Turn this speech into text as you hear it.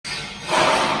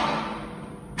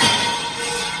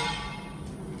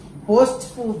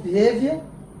boastful behavior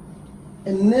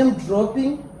and name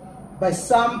dropping by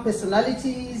some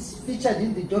personalities featured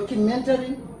in the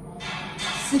documentary,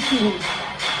 seeking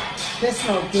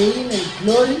personal gain and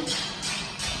glory,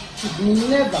 should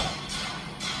never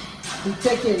be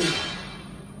taken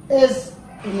as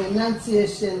an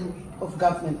enunciation of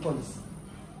government policy.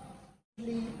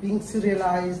 Being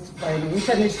serialized by an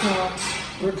international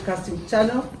broadcasting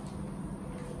channel,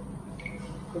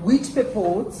 which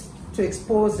purports to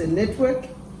expose a network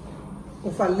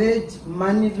of alleged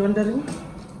money laundering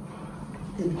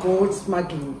and gold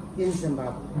smuggling in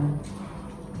Zimbabwe.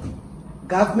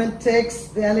 Government takes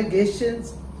the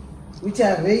allegations which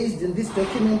are raised in this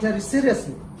documentary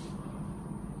seriously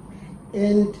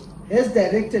and has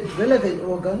directed relevant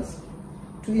organs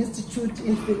to institute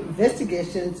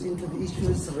investigations into the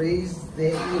issues raised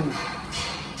therein.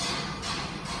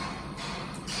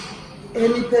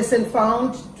 Any person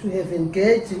found to have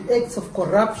engaged in acts of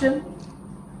corruption,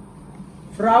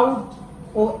 fraud,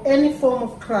 or any form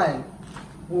of crime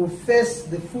will face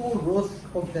the full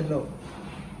wrath of the law.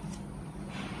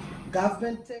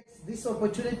 Government takes this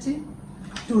opportunity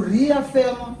to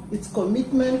reaffirm its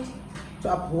commitment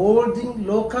to upholding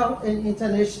local and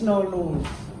international laws,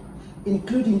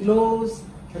 including laws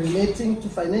relating to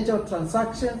financial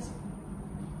transactions,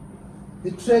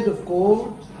 the trade of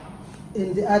gold,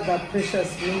 and the other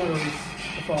precious minerals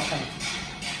of our country.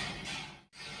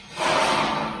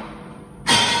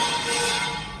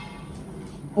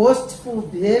 Boastful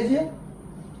behavior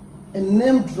and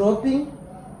name dropping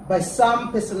by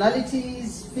some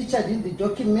personalities featured in the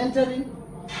documentary,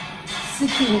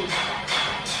 seeking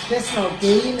personal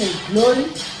gain and glory,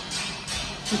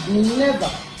 should never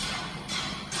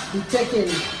be taken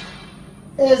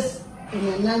as an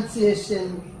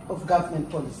enunciation of government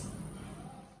policy.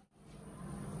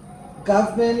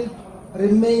 Government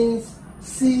remains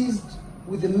seized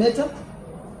with the matter,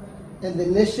 and the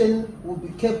nation will be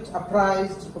kept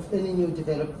apprised of any new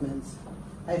developments.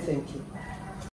 I thank you.